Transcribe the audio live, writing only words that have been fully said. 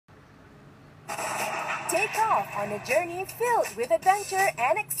Take off on a journey filled with adventure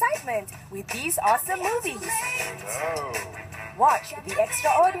and excitement with these awesome movies. Watch the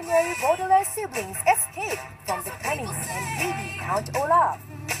extraordinary Baudelaire siblings escape from the cunning and greedy Count Olaf.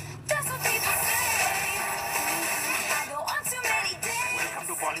 Welcome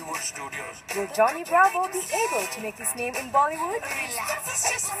to Bollywood Studios. Will Johnny Bravo be able to make his name in Bollywood? Nobody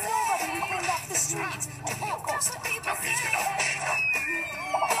will bring off the streets to be a ghost.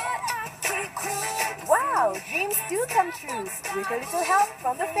 Wow, dreams do come true with a little help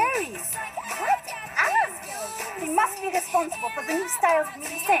from the fairies. What? He must be responsible for the new styles of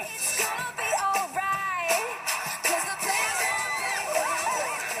music.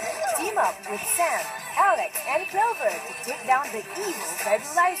 Team up with Sam, Alex, and Clover to take down the evil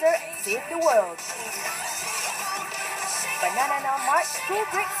Federalizer and save the world. Bananana March School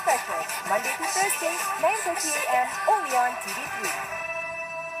Break Special, Monday to Thursday, 9:30 a.m. only on TV3.